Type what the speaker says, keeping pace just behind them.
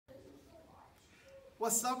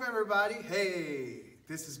What's up, everybody? Hey,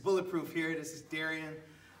 this is Bulletproof here. This is Darian.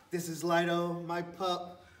 This is Lideaux, my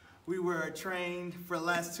pup. We were trained for the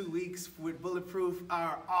last 2 weeks with Bulletproof.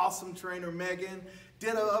 Our awesome trainer, Megan,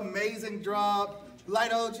 did an amazing job.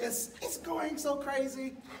 Lideaux it's going so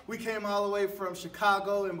crazy. We came all the way from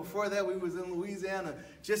Chicago, and before that we was in Louisiana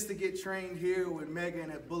just to get trained here with Megan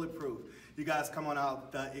at Bulletproof. You guys come on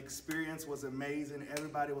out. The experience was amazing.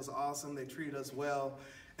 Everybody was awesome. They treated us well.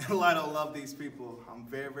 And Lideaux loved these people. I'm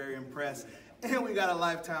very, very impressed. And we got a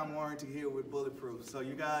lifetime warranty here with Bulletproof. So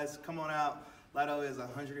you guys come on out. Lideaux is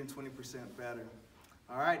 120% better.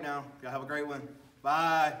 All right now, y'all have a great one.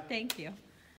 Bye. Thank you.